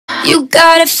You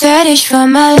got a fetish for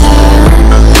my love.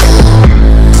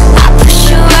 I push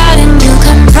you out and you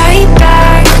come right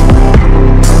back.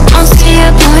 Don't see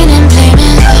a point in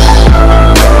blaming.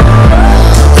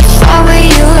 If I were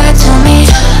you, I'd tell me.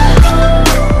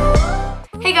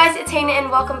 Hey guys, it's Hayna and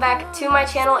welcome back to my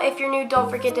channel. If you're new, don't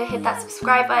forget to hit that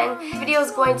subscribe button. This video is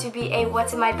going to be a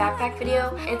what's in my backpack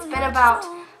video. It's been about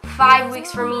 5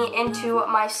 weeks for me into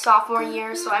my sophomore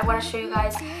year, so I want to show you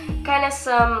guys kind of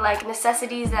some like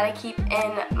necessities that I keep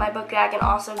in my book bag and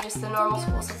also just the normal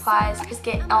school supplies. Just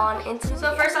get on into it.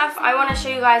 So first off, I want to show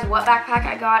you guys what backpack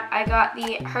I got. I got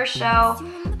the Herschel,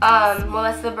 well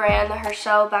that's the brand, the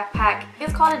Herschel backpack.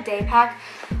 It's called a day pack.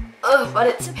 Ugh, but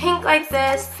it's pink like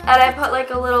this, and I put like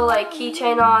a little like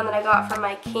keychain on that I got from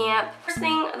my camp. First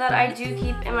thing that I do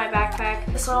keep in my backpack,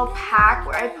 this little pack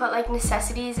where I put like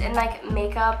necessities and like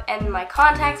makeup and my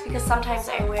contacts, because sometimes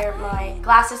I wear my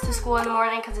glasses to school in the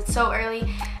morning because it's so early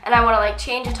and I want to like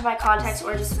change into my contacts,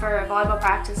 or just for volleyball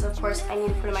practice, of course, I need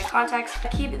to put in my contacts. I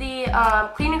keep the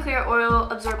Clean and Clear oil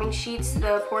absorbing sheets,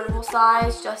 the portable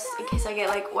size, just in case I get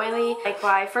like oily like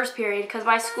my first period, because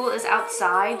my school is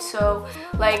outside, so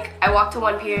like I walk to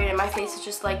one period and my face is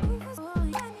just like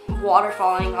water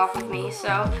falling off of me.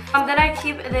 So then I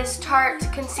keep this Tarte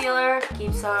concealer,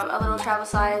 keeps a little travel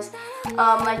size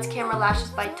Lights Camera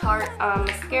Lashes by Tarte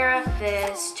mascara,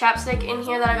 this chapstick in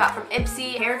here that I got from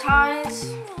Ipsy, hair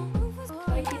ties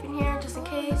that I keep in here just in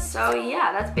case. So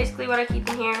yeah, that's basically what I keep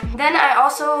in here. Then I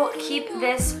also keep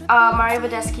this Mario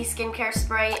Badescu skincare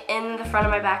spray in the front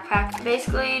of my backpack.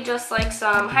 Basically just like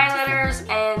some highlighters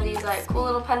and these like cool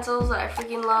little pencils that I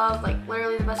freaking love, like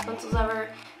literally the best pencils ever.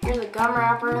 Here's a gum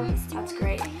wrapper, that's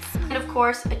great. And of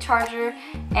course a charger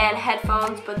and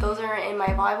headphones, but those are in my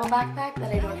volleyball backpack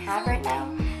that I don't have right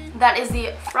now. That is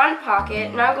the front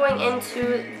pocket. Now going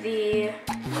into the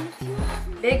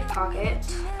big pocket,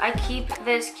 I keep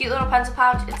this cute little pencil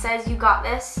pouch. It says "You got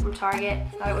this" from Target.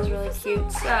 Thought it was really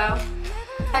cute. So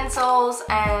pencils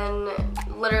and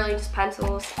literally just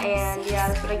pencils, and yeah,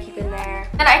 that's what I keep in there.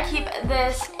 Then I keep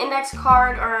this index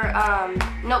card or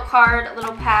note card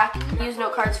little pack. I use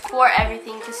note cards for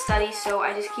everything to study, so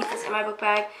I just keep this in my book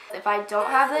bag. If I don't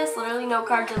have this, literally note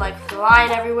cards are like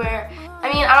flying everywhere.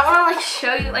 I mean, I don't want to like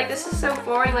show you, like this is so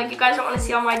boring, like you guys don't want to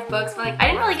see all my books, but like I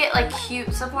didn't really get like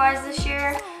cute supplies this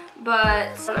year. But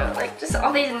I don't know, like just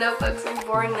all these notebooks, like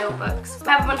boring notebooks.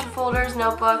 I have a bunch of folders,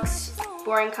 notebooks,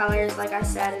 boring colors. Like I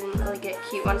said, I didn't really get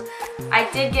cute ones. I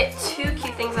did get two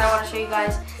cute things that I want to show you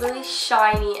guys. Really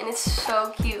shiny and it's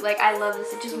so cute. Like I love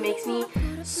this. It just makes me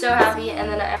so happy.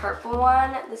 And then a purple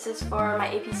one. This is for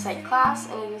my AP Psych class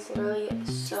and it is literally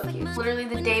so cute. Literally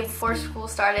the day before school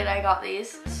started I got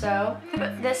these. So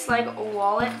this like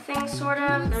wallet thing sort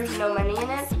of. There's no money in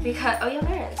it because, oh yeah,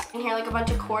 there is. In here like a bunch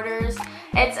of quarters.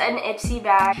 It's an Ipsy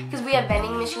bag because we have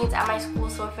vending machines at my school,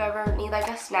 so if I ever need like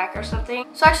a snack or something.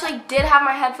 So I actually did have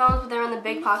my headphones, but they're in the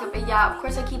big pocket. But yeah, of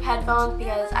course I keep headphones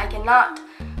because I cannot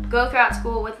go throughout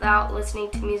school without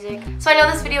listening to music. So I know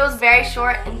this video is very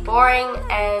short and boring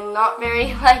and not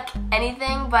very like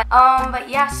anything, but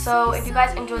yeah, so if you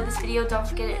guys enjoyed this video, don't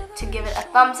forget to give it a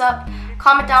thumbs up.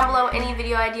 Comment down below any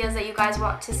video ideas that you guys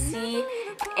want to see,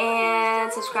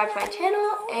 and subscribe to my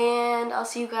channel, and I'll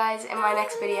see you guys in my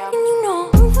next video.